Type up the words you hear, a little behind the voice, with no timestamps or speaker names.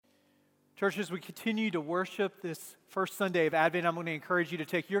Church, as we continue to worship this first Sunday of Advent, I'm going to encourage you to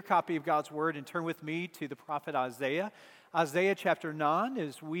take your copy of God's Word and turn with me to the prophet Isaiah. Isaiah chapter 9,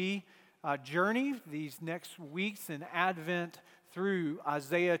 as we journey these next weeks in Advent through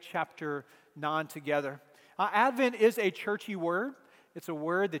Isaiah chapter 9 together. Advent is a churchy word. It's a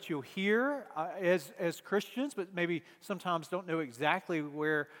word that you'll hear as Christians, but maybe sometimes don't know exactly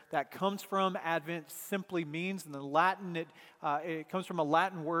where that comes from. Advent simply means, in the Latin, it comes from a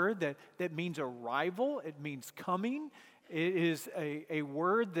Latin word that means arrival. It means coming. It is a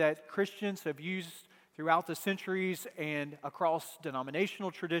word that Christians have used throughout the centuries and across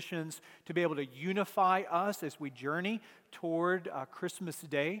denominational traditions to be able to unify us as we journey toward Christmas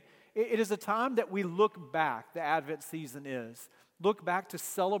Day. It is a time that we look back, the Advent season is. Look back to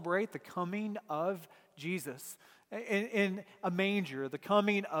celebrate the coming of Jesus in a manger, the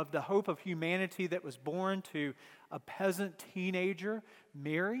coming of the hope of humanity that was born to a peasant teenager,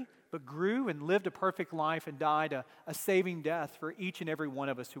 Mary, but grew and lived a perfect life and died a saving death for each and every one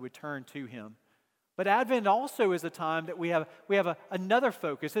of us who would turn to him. But Advent also is a time that we have another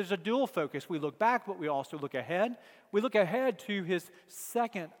focus. There's a dual focus. We look back, but we also look ahead. We look ahead to his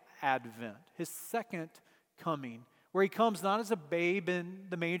second Advent, his second coming, where he comes not as a babe in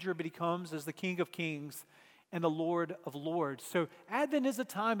the manger, but he comes as the King of Kings and the Lord of Lords. So Advent is a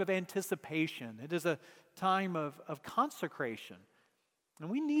time of anticipation. It is a time of consecration. And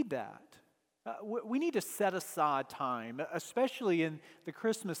we need that. We need to set aside time, especially in the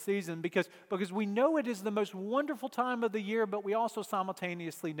Christmas season, because we know it is the most wonderful time of the year, but we also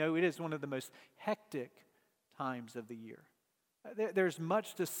simultaneously know it is one of the most hectic times of the year. There's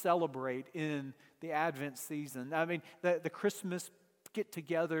much to celebrate in the Advent season. I mean, the Christmas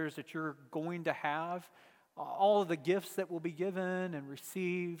get-togethers that you're going to have, all of the gifts that will be given and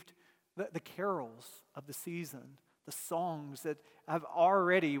received, the carols of the season, the songs that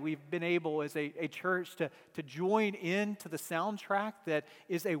we've been able as a church to join into the soundtrack that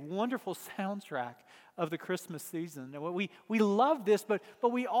is a wonderful soundtrack of the Christmas season. And we love this, but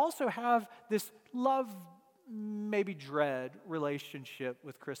we also have this love, maybe dread relationship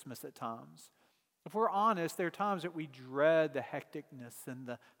with Christmas at times. If we're honest, there are times that we dread the hecticness and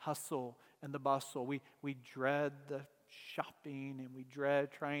the hustle and the bustle. We dread the shopping, and we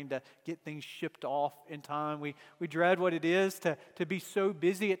dread trying to get things shipped off in time. We dread what it is to be so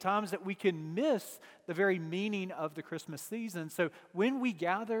busy at times that we can miss the very meaning of the Christmas season. So when we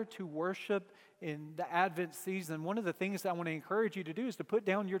gather to worship in the Advent season, one of the things I want to encourage you to do is to put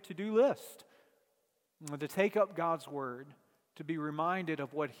down your to-do list, to take up God's Word, to be reminded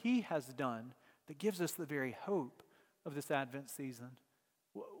of what He has done that gives us the very hope of this Advent season.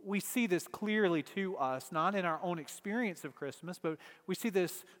 We see this clearly to us, not in our own experience of Christmas, but we see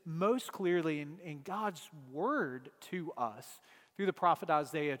this most clearly in God's Word to us through the prophet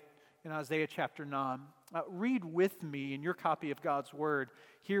Isaiah in Isaiah chapter 9. Read with me in your copy of God's Word.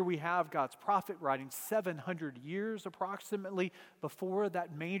 Here we have God's prophet writing 700 years approximately before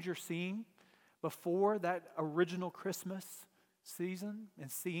that major scene, before that original Christmas season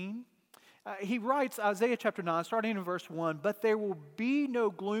and scene. He writes, Isaiah chapter 9, starting in verse 1, "But there will be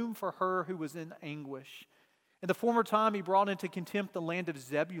no gloom for her who was in anguish. In the former time he brought into contempt the land of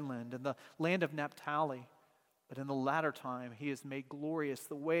Zebulun and the land of Naphtali. But in the latter time he has made glorious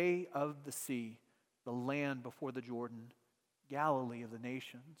the way of the sea, the land before the Jordan, Galilee of the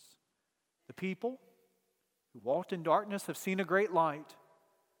nations. The people who walked in darkness have seen a great light.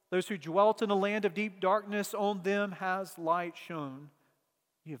 Those who dwelt in a land of deep darkness, on them has light shone.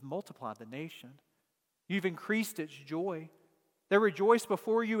 You have multiplied the nation. You've increased its joy. They rejoice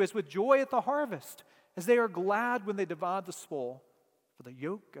before you as with joy at the harvest, as they are glad when they divide the spoil. For the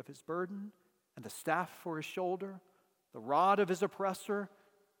yoke of his burden and the staff for his shoulder, the rod of his oppressor,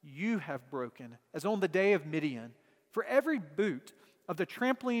 you have broken, as on the day of Midian. For every boot of the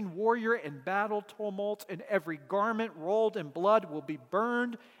trampling warrior in battle tumult and every garment rolled in blood will be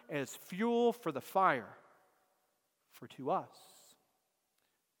burned as fuel for the fire. For to us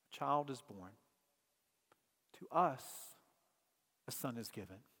a child is born. To us a son is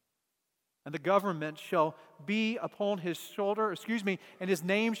given. And the government shall be upon his shoulder, and his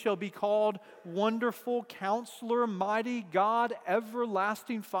name shall be called Wonderful Counselor, Mighty God,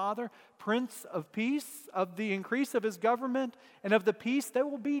 Everlasting Father, Prince of Peace. Of the increase of his government and of the peace there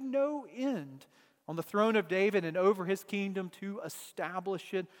will be no end on the throne of David and over his kingdom, to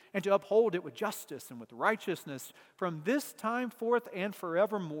establish it and to uphold it with justice and with righteousness from this time forth and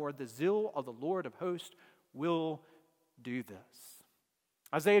forevermore. The zeal of the Lord of hosts will do this."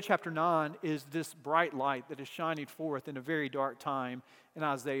 Isaiah chapter 9 is this bright light that is shining forth in a very dark time in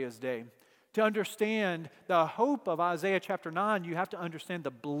Isaiah's day. To understand the hope of Isaiah chapter 9, you have to understand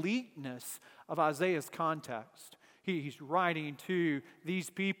the bleakness of Isaiah's context. He's writing to these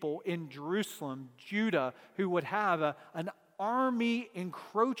people in Jerusalem, Judah, who would have an army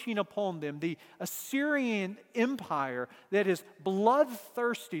encroaching upon them, the Assyrian Empire that is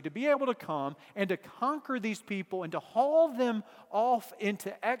bloodthirsty to be able to come and to conquer these people and to haul them off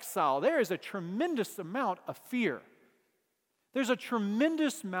into exile. There is a tremendous amount of fear. There's a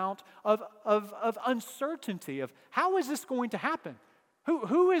tremendous amount of uncertainty of how is this going to happen?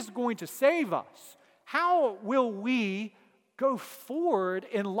 Who is going to save us? How will we go forward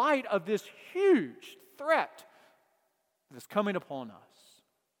in light of this huge threat that's coming upon us?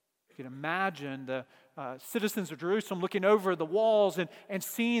 You can imagine the citizens of Jerusalem looking over the walls and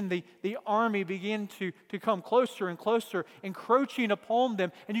seeing the army begin to come closer and closer, encroaching upon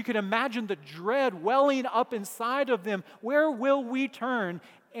them. And you can imagine the dread welling up inside of them. Where will we turn?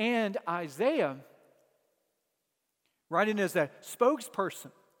 And Isaiah, writing as a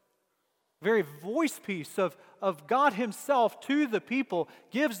spokesperson, very voice piece of God himself to the people,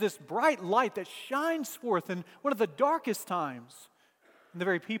 gives this bright light that shines forth in one of the darkest times in the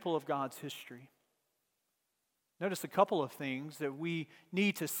very people of God's history. Notice a couple of things that we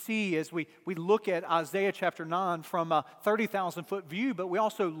need to see as we look at Isaiah chapter 9 from a 30,000-foot view, but we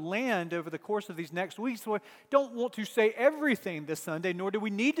also land over the course of these next weeks. So I don't want to say everything this Sunday, nor do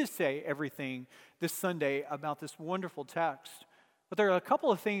we need to say everything this Sunday about this wonderful text. But there are a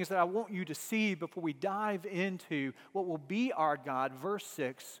couple of things that I want you to see before we dive into what will be our God, verse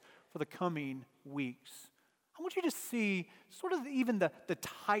 6, for the coming weeks. I want you to see sort of even the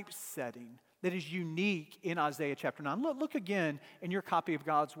typesetting that is unique in Isaiah chapter 9. Look again in your copy of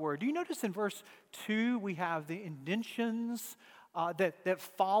God's Word. Do you notice in verse 2 we have the indentions that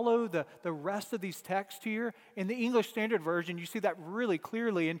follow the rest of these texts here? In the English Standard Version, you see that really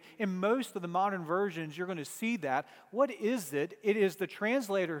clearly. And in most of the modern versions, you're going to see that. What is it? It is the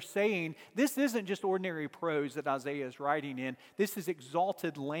translator saying, this isn't just ordinary prose that Isaiah is writing in. This is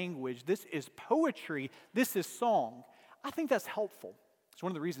exalted language. This is poetry. This is song. I think that's helpful. It's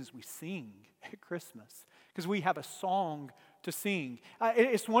one of the reasons we sing at Christmas, because we have a song to sing.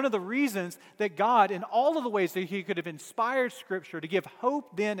 It's one of the reasons that God, in all of the ways that He could have inspired Scripture to give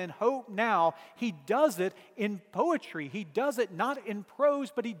hope then and hope now, He does it in poetry. He does it not in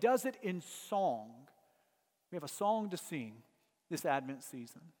prose, but He does it in song. We have a song to sing this Advent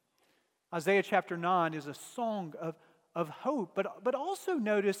season. Isaiah chapter 9 is a song of hope, but also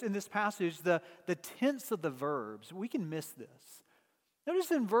notice in this passage the tense of the verbs. We can miss this.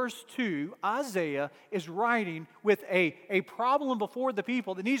 Notice in verse 2, Isaiah is writing with a problem before the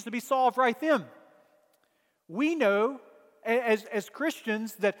people that needs to be solved right then. We know as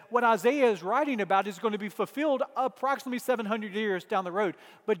Christians that what Isaiah is writing about is going to be fulfilled approximately 700 years down the road.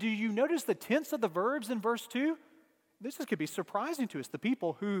 But do you notice the tense of the verbs in verse 2? This could be surprising to us. The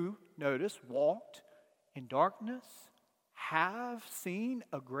people who, notice, walked in darkness have seen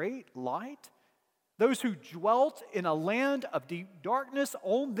a great light. Those who dwelt in a land of deep darkness,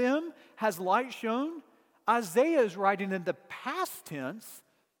 on them has light shone. Isaiah is writing in the past tense,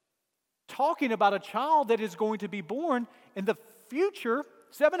 talking about a child that is going to be born in the future,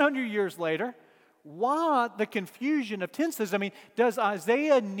 700 years later. Why the confusion of tenses? I mean, does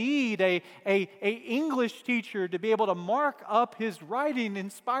Isaiah need a English teacher to be able to mark up his writing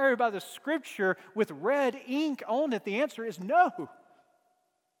inspired by the Scripture with red ink on it? The answer is no.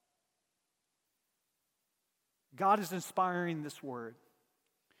 God is inspiring this word.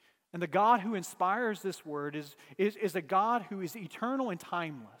 And the God who inspires this word is a God who is eternal and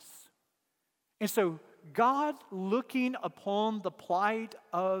timeless. And so God, looking upon the plight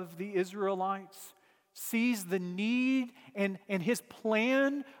of the Israelites, sees the need and His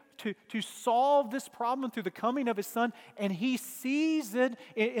plan to solve this problem through the coming of His Son, and He sees it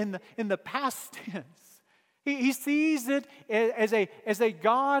in the past tense. He sees it as a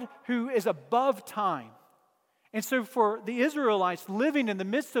God who is above time. And so for the Israelites living in the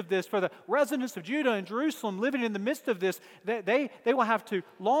midst of this, for the residents of Judah and Jerusalem living in the midst of this, they will have to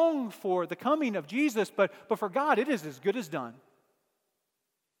long for the coming of Jesus, but for God it is as good as done.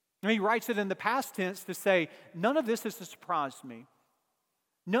 And He writes it in the past tense to say, none of this has surprised me.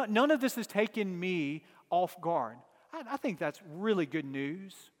 None of this has taken me off guard. I think that's really good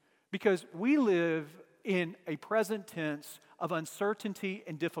news, because we live in a present tense of uncertainty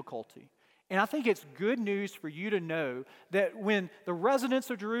and difficulty. And I think it's good news for you to know that when the residents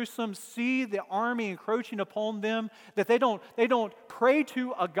of Jerusalem see the army encroaching upon them, that they don't pray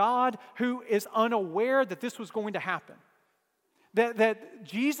to a God who is unaware that this was going to happen. That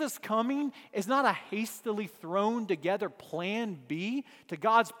Jesus coming is not a hastily thrown together plan B to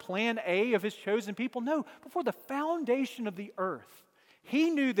God's plan A of his chosen people. No, before the foundation of the earth, he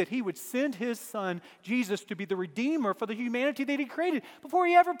knew that he would send his son, Jesus, to be the Redeemer for the humanity that he created. Before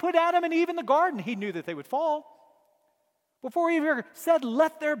he ever put Adam and Eve in the garden, he knew that they would fall. Before he ever said,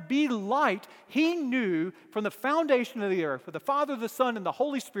 let there be light, he knew from the foundation of the earth, with the Father, the Son, and the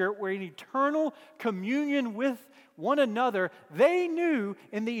Holy Spirit, were in eternal communion with one another. They knew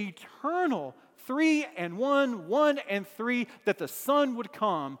in the eternal 3 and 1, 1 and 3, that the Son would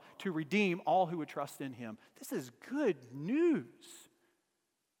come to redeem all who would trust in him. This is good news.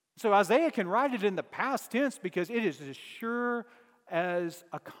 So Isaiah can write it in the past tense because it is as sure as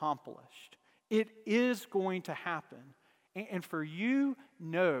accomplished. It is going to happen. And for you,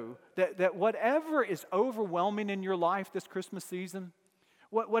 know that whatever is overwhelming in your life this Christmas season,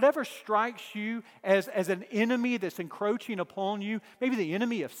 whatever strikes you as an enemy that's encroaching upon you, maybe the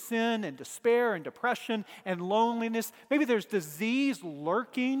enemy of sin and despair and depression and loneliness, maybe there's disease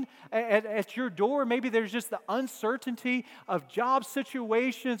lurking at your door, maybe there's just the uncertainty of job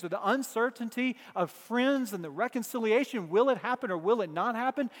situations or the uncertainty of friends and the reconciliation. Will it happen or will it not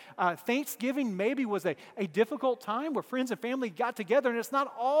happen? Thanksgiving maybe was a difficult time where friends and family got together, and it's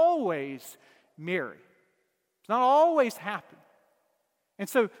not always merry. It's not always happy. And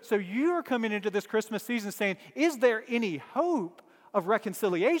so you're coming into this Christmas season saying, is there any hope of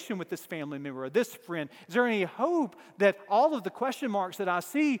reconciliation with this family member or this friend? Is there any hope that all of the question marks that I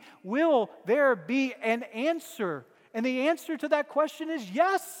see, will there be an answer? And the answer to that question is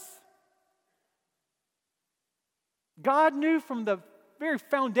yes. God knew from the very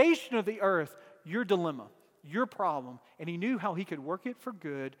foundation of the earth your dilemma, your problem, and he knew how he could work it for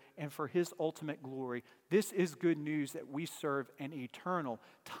good and for his ultimate glory. This is good news that we serve an eternal,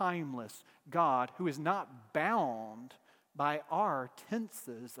 timeless God who is not bound by our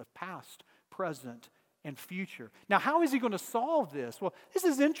tenses of past, present, and future. Now, how is he going to solve this? Well, this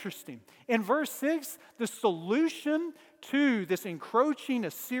is interesting. In verse 6, the solution to this encroaching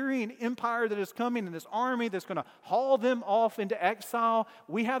Assyrian empire that is coming and this army that's going to haul them off into exile,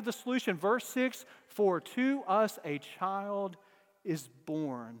 we have the solution. Verse 6, for to us a child is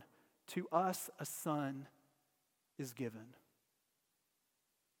born, to us a son is given.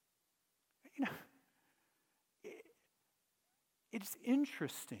 You know, it's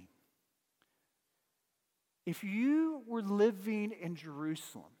interesting. If you were living in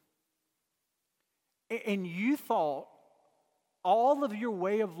Jerusalem and you thought all of your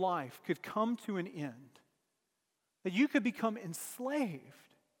way of life could come to an end, that you could become enslaved,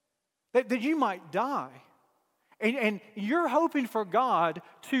 that you might die, and you're hoping for God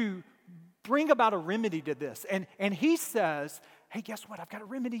to bring about a remedy to this. And he says, hey, guess what? I've got a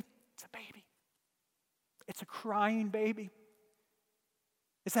remedy. It's a baby. It's a crying baby.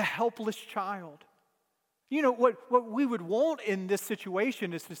 It's a helpless child. You know, what we would want in this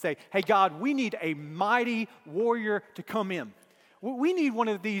situation is to say, hey, God, we need a mighty warrior to come in. We need one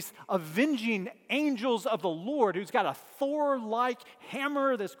of these avenging angels of the Lord who's got a Thor-like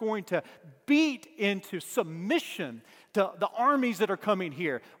hammer that's going to beat into submission to the armies that are coming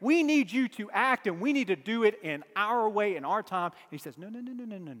here. We need you to act, and we need to do it in our way, in our time. And he says, no.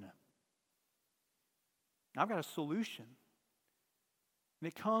 I've got a solution. And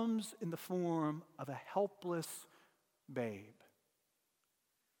it comes in the form of a helpless babe,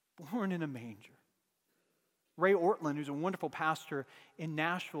 born in a manger. Ray Ortlund, who's a wonderful pastor in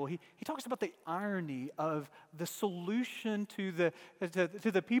Nashville, he talks about the irony of the solution to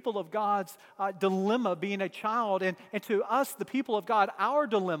the people of God's dilemma being a child, and to us, the people of God, our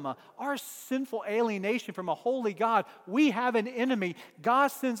dilemma, our sinful alienation from a holy God. We have an enemy. God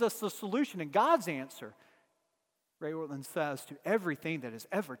sends us the solution, and God's answer, Ray Ortlund says, to everything that has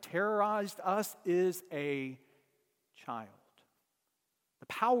ever terrorized us is a child. The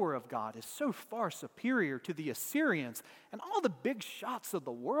power of God is so far superior to the Assyrians and all the big shots of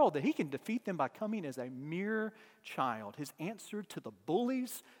the world that he can defeat them by coming as a mere child. His answer to the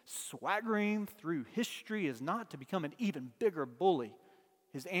bullies swaggering through history is not to become an even bigger bully.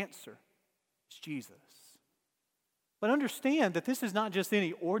 His answer is Jesus. But understand that this is not just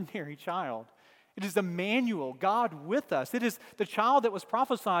any ordinary child. It is Emmanuel, God with us. It is the child that was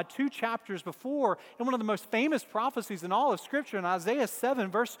prophesied 2 chapters before in one of the most famous prophecies in all of Scripture, in Isaiah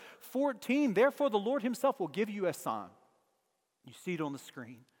 7, verse 14. Therefore, the Lord himself will give you a sign. You see it on the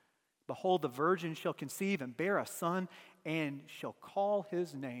screen. Behold, the virgin shall conceive and bear a son, and shall call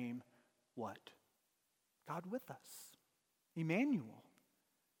his name what? God with us. Emmanuel.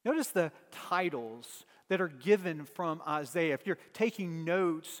 Notice the titles that are given from Isaiah. If you're taking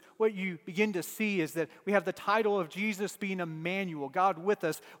notes, what you begin to see is that we have the title of Jesus being Emmanuel, God with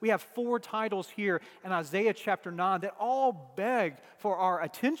us. We have 4 titles here in Isaiah chapter 9 that all beg for our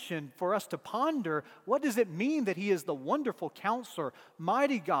attention, for us to ponder. What does it mean that he is the wonderful counselor,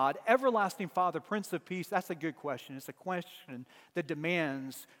 mighty God, everlasting Father, Prince of Peace? That's a good question. It's a question that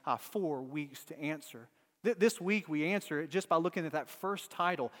demands 4 weeks to answer. This week we answer it just by looking at that first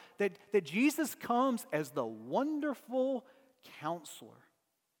title, that Jesus comes as the wonderful counselor.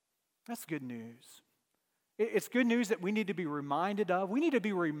 That's good news. It's good news that we need to be reminded of. We need to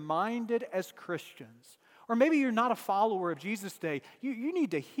be reminded as Christians. Or maybe you're not a follower of Jesus today. You need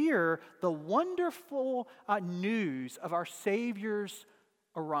to hear the wonderful news of our Savior's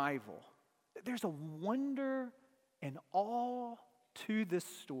arrival. There's a wonder and awe to this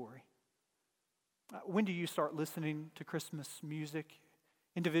story. When do you start listening to Christmas music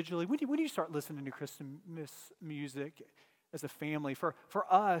individually? When do you start listening to Christmas music as a family? For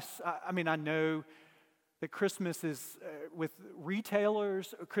us, I know that Christmas is, with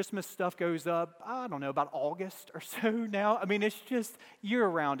retailers, Christmas stuff goes up, I don't know, about August or so now. It's just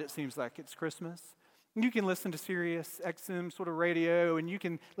year-round, it seems like it's Christmas. You can listen to Sirius XM sort of radio, and you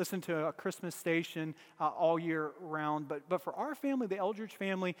can listen to a Christmas station all year round. But for our family, the Eldridge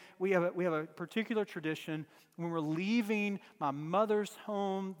family, we have a particular tradition. When we're leaving my mother's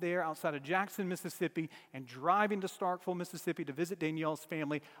home there outside of Jackson, Mississippi, and driving to Starkville, Mississippi to visit Danielle's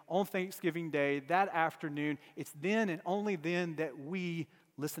family on Thanksgiving Day, that afternoon, it's then and only then that we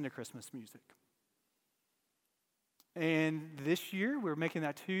listen to Christmas music. And this year, we're making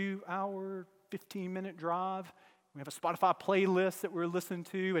that 2-hour 15-minute drive. We have a Spotify playlist that we're listening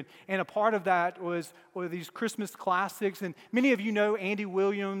to, and a part of that were these Christmas classics. And many of you know Andy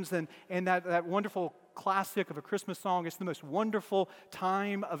Williams and that wonderful classic of a Christmas song. It's the most wonderful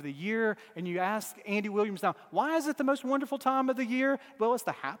time of the year. And you ask Andy Williams now, why is it the most wonderful time of the year? Well, it's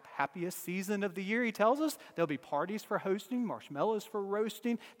the happiest season of the year, he tells us. There'll be parties for hosting, marshmallows for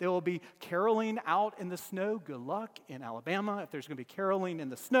roasting. There will be caroling out in the snow. Good luck in Alabama if there's going to be caroling in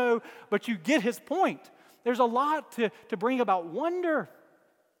the snow. But you get his point. There's a lot to bring about wonder.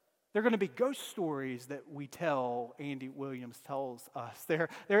 There are going to be ghost stories that we tell, Andy Williams tells us. There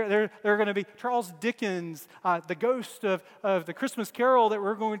are going to be Charles Dickens, the ghost of the Christmas Carol that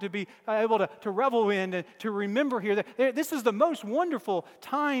we're going to be able to revel in and to remember here. This is the most wonderful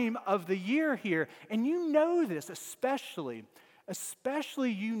time of the year here. And you know this, especially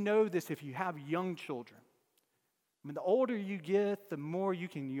you know this if you have young children. The older you get, the more you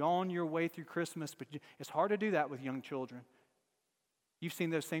can yawn your way through Christmas, but it's hard to do that with young children. You've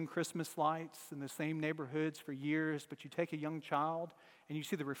seen those same Christmas lights in the same neighborhoods for years, but you take a young child and you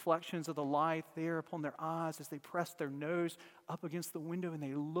see the reflections of the light there upon their eyes as they press their nose up against the window and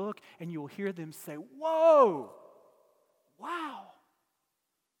they look, and you'll hear them say, "Whoa, wow."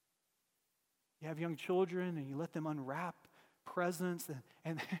 You have young children and you let them unwrap presents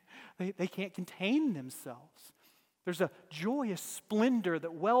and they can't contain themselves. There's a joyous splendor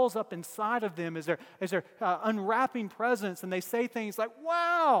that wells up inside of them as they're unwrapping presents, and they say things like,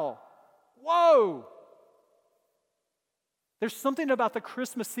 "Wow, whoa." There's something about the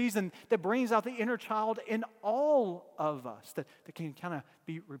Christmas season that brings out the inner child in all of us that can kind of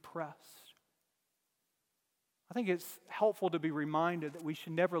be repressed. I think it's helpful to be reminded that we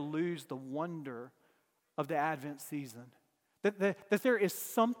should never lose the wonder of the Advent season. That there is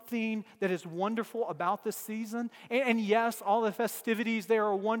something that is wonderful about this season. And yes, all the festivities there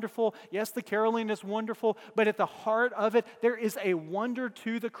are wonderful. Yes, the caroling is wonderful. But at the heart of it, there is a wonder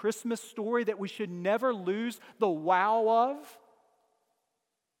to the Christmas story that we should never lose the wow of.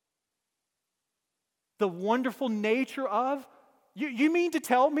 The wonderful nature of. You mean to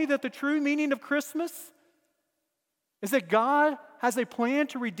tell me that the true meaning of Christmas is that God has a plan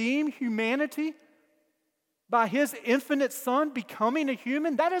to redeem humanity by His infinite Son becoming a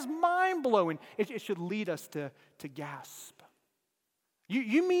human? That is mind-blowing. It should lead us to gasp.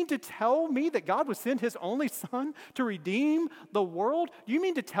 You mean to tell me that God would send His only Son to redeem the world? You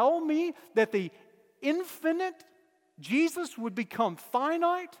mean to tell me that the infinite Jesus would become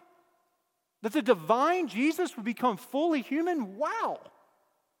finite? That the divine Jesus would become fully human? Wow.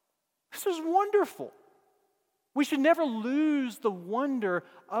 This is wonderful. We should never lose the wonder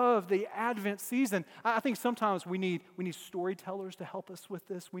of the Advent season. I think sometimes we need storytellers to help us with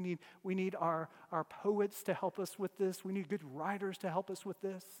this. We need our poets to help us with this. We need good writers to help us with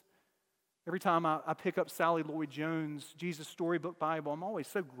this. Every time I pick up Sally Lloyd-Jones' Jesus Storybook Bible, I'm always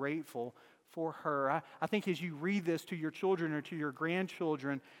so grateful for her. I think as you read this to your children or to your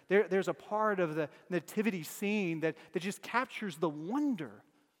grandchildren, there's a part of the nativity scene that just captures the wonder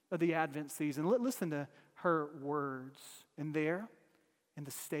of the Advent season. Listen to her words. And there, in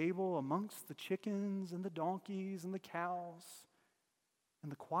the stable, amongst the chickens and the donkeys and the cows, in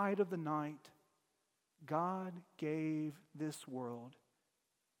the quiet of the night, God gave this world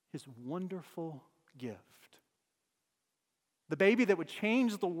his wonderful gift. The baby that would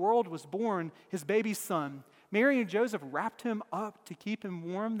change the world was born, his baby son. Mary and Joseph wrapped him up to keep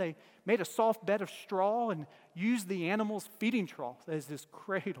him warm. They made a soft bed of straw and used the animal's feeding trough as his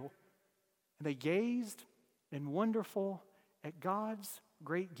cradle. And they gazed in wonderful at God's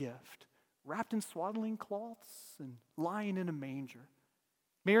great gift, wrapped in swaddling cloths and lying in a manger.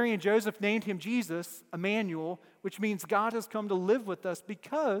 Mary and Joseph named him Jesus, Emmanuel, which means God has come to live with us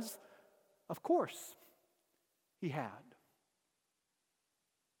because, of course, he had.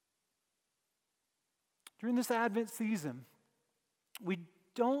 During this Advent season, we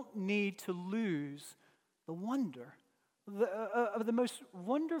don't need to lose the wonder of the most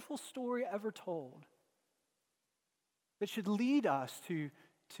wonderful story ever told that should lead us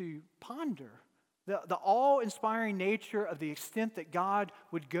to ponder the awe-inspiring nature of the extent that God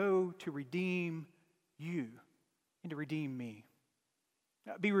would go to redeem you and to redeem me.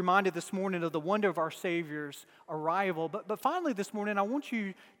 Be reminded this morning of the wonder of our Savior's arrival. But finally this morning, I want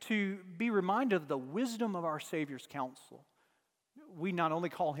you to be reminded of the wisdom of our Savior's counsel. We not only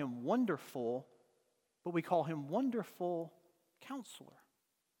call him wonderful, but we call him Wonderful Counselor.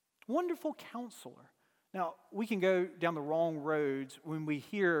 Wonderful Counselor. Now, we can go down the wrong roads when we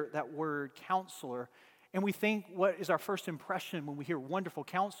hear that word counselor, and we think, what is our first impression when we hear wonderful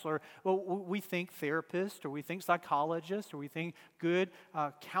counselor? Well, we think therapist, or we think psychologist, or we think good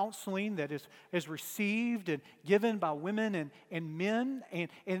counseling that is received and given by women and men,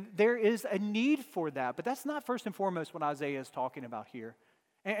 and there is a need for that. But that's not first and foremost what Isaiah is talking about here.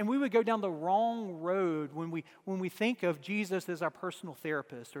 And we would go down the wrong road when we think of Jesus as our personal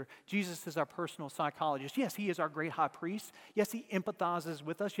therapist or Jesus as our personal psychologist. Yes, he is our great high priest. Yes, he empathizes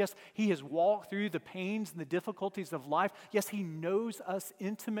with us. Yes, he has walked through the pains and the difficulties of life. Yes, he knows us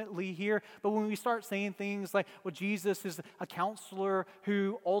intimately here. But when we start saying things like, well, Jesus is a counselor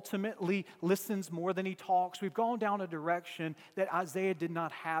who ultimately listens more than he talks, we've gone down a direction that Isaiah did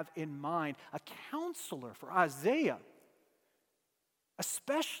not have in mind. A counselor for Isaiah,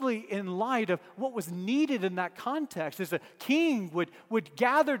 especially in light of what was needed in that context, as a king would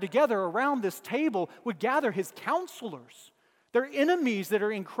gather together around this table, would gather his counselors, their enemies that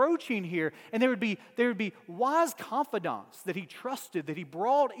are encroaching here, and there would be wise confidants that he trusted, that he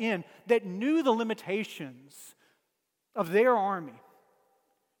brought in, that knew the limitations of their army,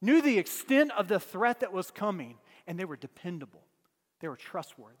 knew the extent of the threat that was coming, and they were dependable, they were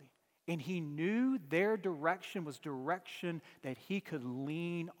trustworthy. And he knew their direction was direction that he could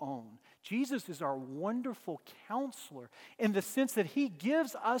lean on. Jesus is our wonderful counselor in the sense that he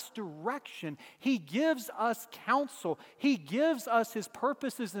gives us direction. He gives us counsel. He gives us his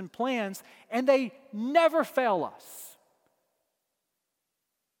purposes and plans, and they never fail us.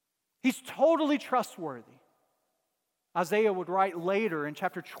 He's totally trustworthy. Isaiah would write later in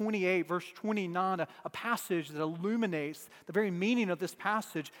chapter 28, verse 29, a passage that illuminates the very meaning of this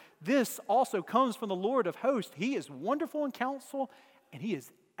passage. This also comes from the Lord of hosts. He is wonderful in counsel, and he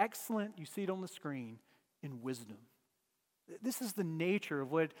is excellent, you see it on the screen, in wisdom. This is the nature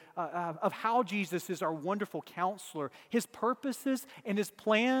of how Jesus is our wonderful counselor. His purposes and his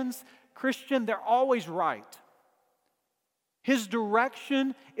plans, Christian, they're always right. His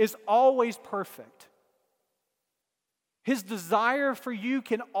direction is always perfect. His desire for you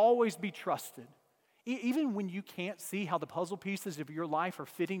can always be trusted. Even when you can't see how the puzzle pieces of your life are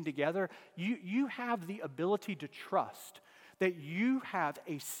fitting together, you have the ability to trust that you have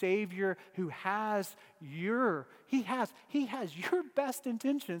a Savior who has your best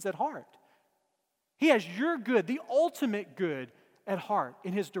intentions at heart. He has your good, the ultimate good at heart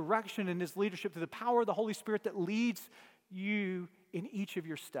in his direction and his leadership through the power of the Holy Spirit that leads you in each of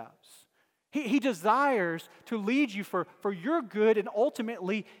your steps. He desires to lead you for your good and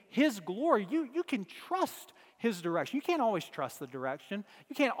ultimately his glory. You can trust his direction. You can't always trust the direction.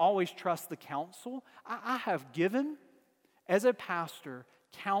 You can't always trust the counsel. I have given, as a pastor,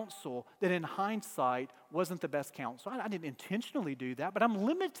 counsel that in hindsight wasn't the best counsel. I didn't intentionally do that, but I'm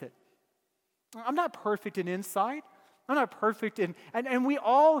limited. I'm not perfect in insight. I'm not perfect and we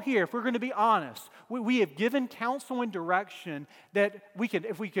all here, if we're going to be honest, we have given counsel and direction that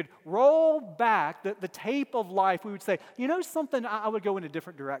if we could roll back the tape of life, we would say, you know something, I would go in a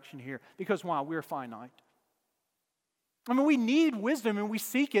different direction here. Because why? We're finite. I mean, we need wisdom and we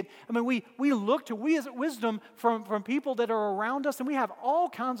seek it. I mean, we look to wisdom from people that are around us, and we have all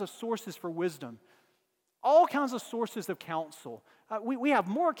kinds of sources for wisdom. All kinds of sources of counsel. We have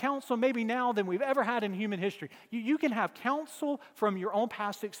more counsel maybe now than we've ever had in human history. You can have counsel from your own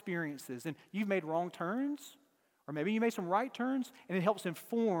past experiences, and you've made wrong turns, or maybe you made some right turns, and it helps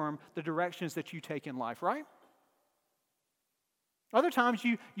inform the directions that you take in life, right? Other times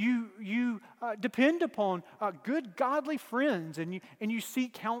you depend upon good, godly friends, and you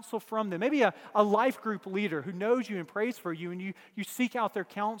seek counsel from them. Maybe a life group leader who knows you and prays for you, and you seek out their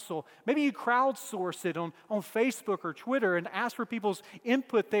counsel. Maybe you crowdsource it on Facebook or Twitter and ask for people's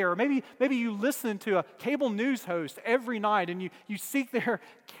input there. Or maybe you listen to a cable news host every night, and you seek their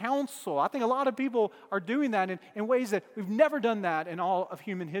counsel. I think a lot of people are doing that in ways that we've never done that in all of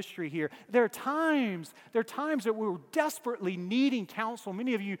human history here. There are times that we're desperately needing counsel.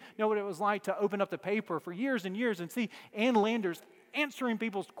 Many of you know what it was like to open up the paper for years and years and see Ann Landers answering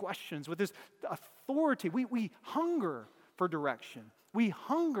people's questions with this authority. We hunger for direction. We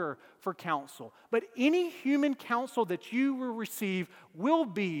hunger for counsel. But any human counsel that you will receive will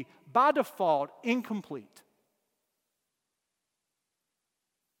be, by default, incomplete.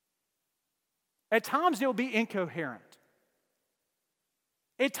 At times, it will be incoherent.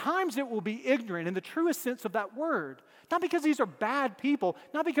 At times, it will be ignorant in the truest sense of that word. Not because these are bad people,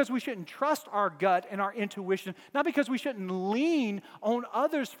 not because we shouldn't trust our gut and our intuition, not because we shouldn't lean on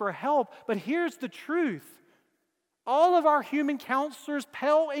others for help, but here's the truth. All of our human counselors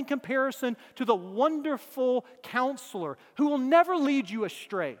pale in comparison to the wonderful counselor who will never lead you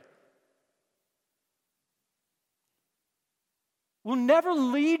astray. Will never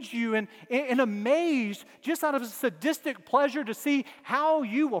lead you in a maze just out of a sadistic pleasure to see how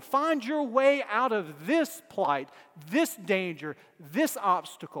you will find your way out of this plight, this danger, this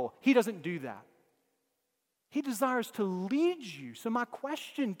obstacle. He doesn't do that. He desires to lead you. So my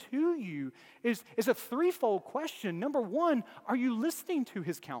question to you is a threefold question. Number one, are you listening to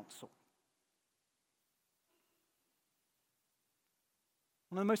his counsel?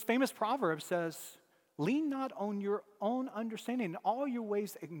 One of the most famous proverbs says, lean not on your own understanding. In all your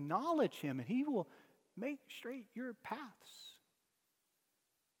ways acknowledge him, and he will make straight your paths.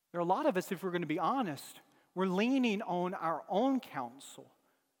 There are a lot of us, if we're going to be honest, we're leaning on our own counsel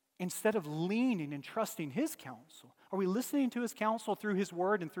instead of leaning and trusting his counsel. Are we listening to his counsel through his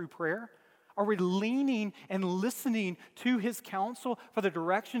word and through prayer? Are we leaning and listening to his counsel for the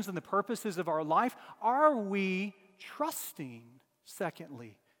directions and the purposes of our life? Are we trusting,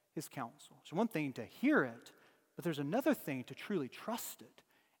 secondly, his counsel? It's one thing to hear it, but there's another thing to truly trust it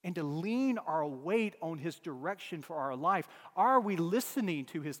and to lean our weight on his direction for our life. Are we listening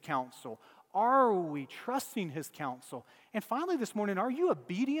to his counsel? Are we trusting his counsel? And finally this morning, are you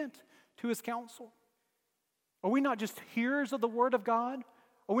obedient to his counsel? Are we not just hearers of the word of God?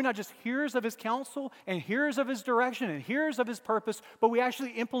 Are we not just hearers of his counsel and hearers of his direction and hearers of his purpose, but we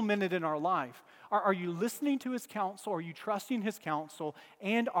actually implement it in our life? Are you listening to his counsel? Are you trusting his counsel?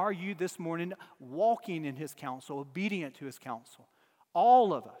 And are you this morning walking in his counsel, obedient to his counsel?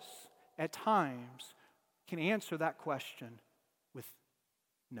 All of us at times can answer that question with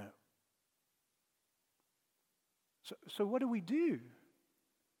no. So what do we do?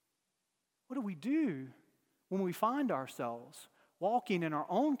 What do we do when we find ourselves walking in our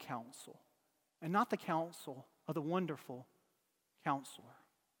own counsel and not the counsel of the wonderful counselor?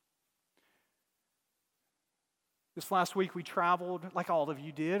 This last week we traveled, like all of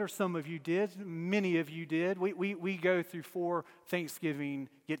you did, or some of you did, many of you did. We go through 4 Thanksgiving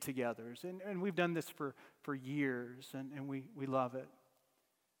get-togethers, and we've done this for years, and we love it.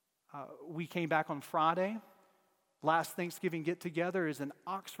 We came back on Friday. Last Thanksgiving get-together is in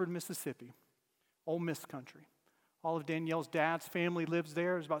Oxford, Mississippi, Ole Miss country. All of Danielle's dad's family lives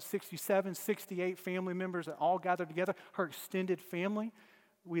there. There's about 67, 68 family members that all gathered together, her extended family.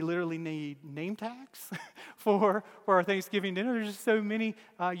 We literally need name tags for our Thanksgiving dinner. There's just so many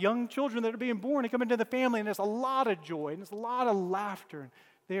young children that are being born and come into the family, and there's a lot of joy, and there's a lot of laughter.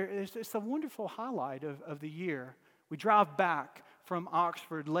 It's a wonderful highlight of the year. We drive back from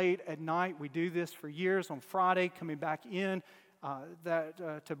Oxford late at night. We do this for years on Friday, coming back in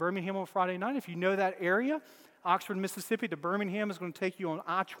to Birmingham on Friday night. If you know that area, Oxford, Mississippi to Birmingham is going to take you on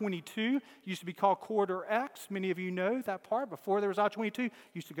I-22. It used to be called Corridor X. Many of you know that part. Before there was I-22,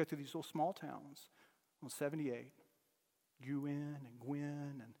 used to go through these little small towns on 78. Ewen and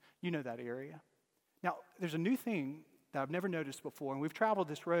Gwynn, and you know that area. Now, there's a new thing that I've never noticed before, and we've traveled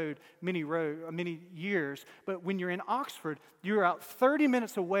this road many years, but when you're in Oxford, you're out 30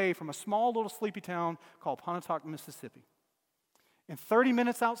 minutes away from a small little sleepy town called Pontotoc, Mississippi. And 30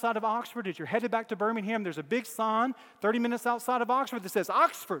 minutes outside of Oxford, as you're headed back to Birmingham, there's a big sign 30 minutes outside of Oxford that says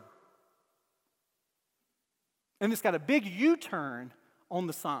Oxford. And it's got a big U-turn on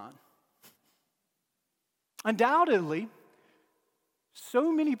the sign. Undoubtedly,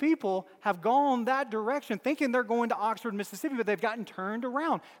 So many people have gone that direction thinking they're going to Oxford, Mississippi, but they've gotten turned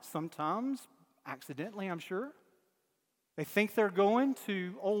around. Sometimes accidentally, I'm sure. They think they're going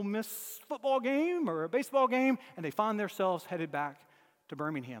to Ole Miss football game or a baseball game, and they find themselves headed back to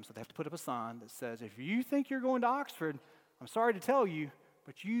Birmingham. So they have to put up a sign that says, if you think you're going to Oxford, I'm sorry to tell you,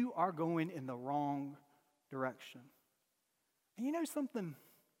 but you are going in the wrong direction. And you know something?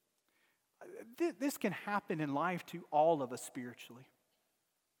 This can happen in life to all of us spiritually.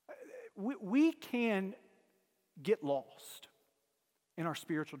 We can get lost in our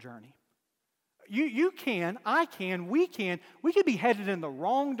spiritual journey. You can, I can, we could be headed in the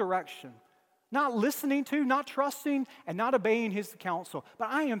wrong direction, not listening to, not trusting, and not obeying His counsel. But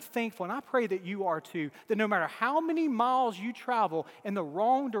I am thankful, and I pray that you are too, that no matter how many miles you travel in the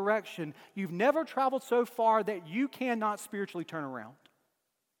wrong direction, you've never traveled so far that you cannot spiritually turn around.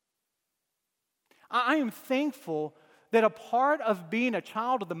 I am thankful that a part of being a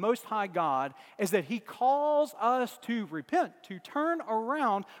child of the Most High God is that He calls us to repent, to turn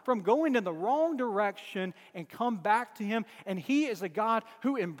around from going in the wrong direction and come back to Him. And He is a God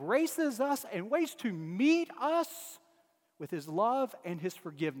who embraces us and waits to meet us with His love and His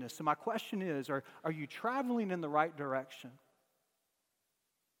forgiveness. So my question is, are you traveling in the right direction?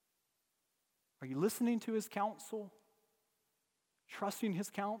 Are you listening to His counsel? Trusting His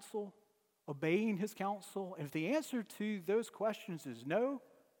counsel? Obeying His counsel? And if the answer to those questions is no,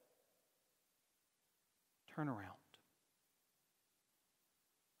 turn around.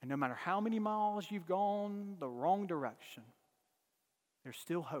 And no matter how many miles you've gone the wrong direction, there's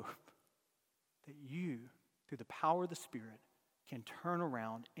still hope that you, through the power of the Spirit, can turn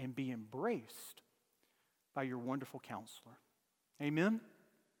around and be embraced by your wonderful counselor. Amen?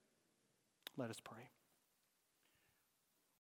 Let us pray.